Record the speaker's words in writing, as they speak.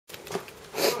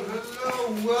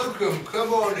welcome.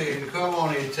 Come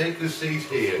on in, take a seat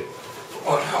here.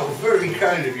 Oh, how very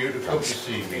kind of you to come to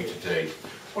see me today.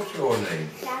 What's your name?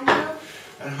 Daniel.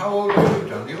 And how old are you,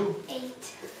 Daniel? 8.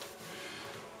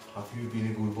 Have you been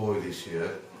a good boy this year?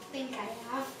 I think I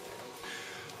have.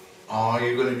 Are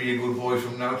you going to be a good boy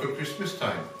from now till Christmas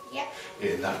time? Yep.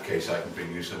 In that case, I can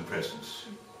bring you some presents.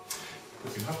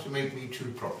 But you have to make me 2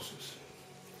 promises.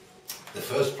 The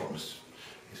first promise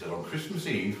is that on Christmas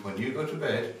Eve, when you go to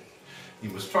bed, you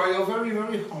must try your very,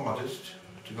 very hardest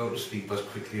to go to sleep as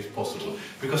quickly as possible,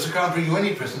 because I can't bring you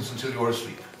any presents until you're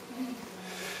asleep.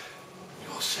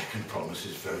 Your second promise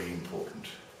is very important.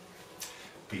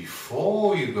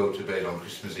 Before you go to bed on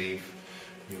Christmas Eve,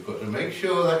 you've got to make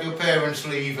sure that your parents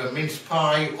leave a mince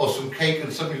pie or some cake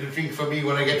and something to drink for me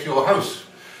when I get to your house.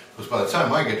 Because by the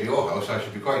time I get to your house, I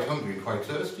should be quite hungry and quite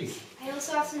thirsty. I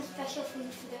also have some special food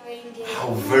for the reindeer.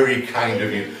 How very kind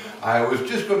of you. I was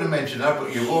just going to mention that,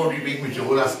 but you've already beat me to it.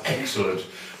 Well, that's excellent.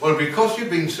 Well, because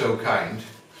you've been so kind,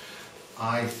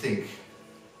 I think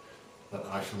that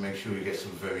I shall make sure you get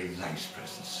some very nice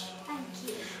presents. Thank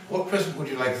you. What present would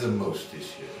you like the most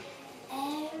this year?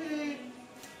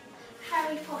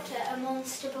 Harry Potter, A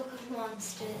Monster Book of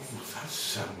Monsters. Oh, that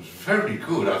sounds very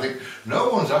good. I think no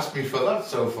one's asked me for that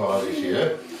so far this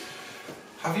year.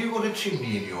 Have you got a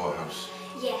chimney in your house?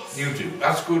 Yes. You do.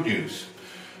 That's good news.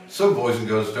 Some boys and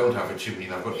girls don't have a chimney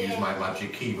and I've got to use my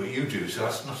magic key, but you do, so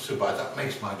that's not so bad. That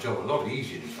makes my job a lot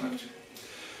easier, in fact.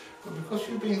 But because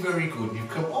you've been very good and you've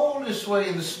come all this way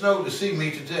in the snow to see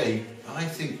me today, I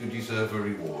think you deserve a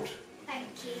reward. Thank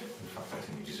you. In fact, I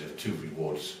think you deserve 2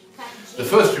 rewards. Thank you. The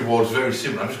first reward is very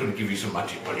simple. I'm just going to give you some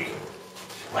magic money.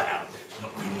 Well, it's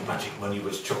not really magic money, but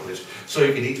it's chocolate. So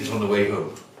you can eat this on the way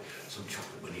home. Some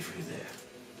chocolate money for you there.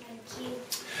 Thank you.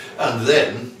 And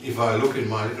then, if I look in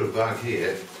my little bag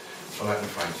here, well, I can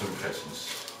find some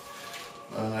presents.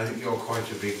 And I think you're quite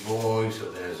a big boy, so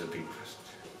there's a big present.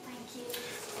 Thank you.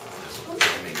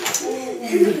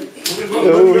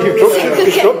 Oh,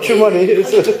 you've dropped your money.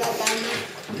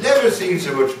 Never seen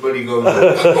so much money go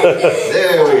wrong.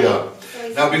 There we are.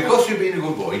 Now, because you've been a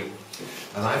good boy,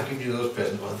 and I've given you those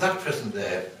presents, well, that present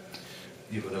there,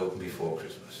 you can open before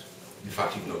Christmas. In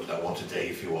fact, you can open that one today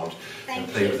if you want, and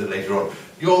play with it later on.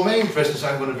 Your main presents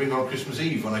I'm going to bring on Christmas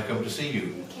Eve when I come to see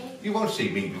you. Okay. You won't see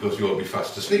me because you'll be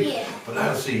fast asleep, but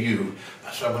I'll see you.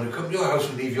 So I'm going to come to your house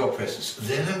and leave your presents.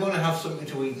 Then I'm going to have something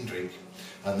to eat and drink.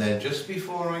 And then just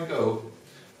before I go,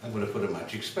 I'm going to put a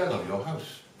magic spell on your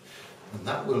house. And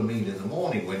that will mean in the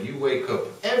morning when you wake up,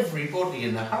 everybody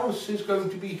in the house is going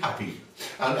to be happy.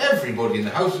 And everybody in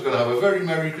the house is going to have a very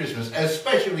Merry Christmas,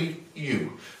 especially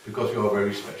you, because you're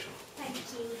very special. Thank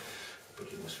you. But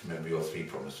you must remember your 3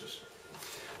 promises.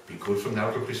 Be good from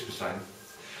now till Christmas time.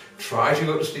 Try to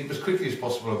go to sleep as quickly as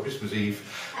possible on Christmas Eve.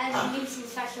 And give some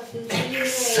special food for you.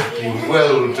 Exactly,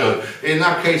 well done. In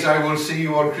that case, I will see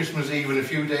you on Christmas Eve in a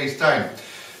few days' time.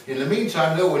 In the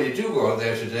meantime, though, when you do go out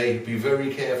there today, be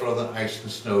very careful on the ice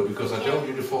and snow, because I don't want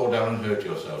you to fall down and hurt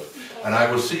yourself. Okay. And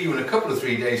I will see you in a couple of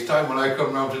 3 days' time when I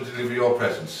come round to deliver your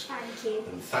presents. Thank you.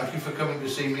 And thank you for coming to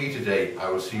see me today. I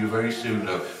will see you very soon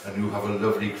now, and you have a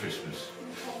lovely Christmas.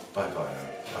 Okay. Bye-bye now.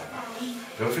 Bye-bye.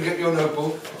 Don't forget your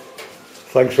notebook.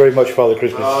 Thanks very much, Father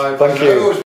Christmas. Thank you.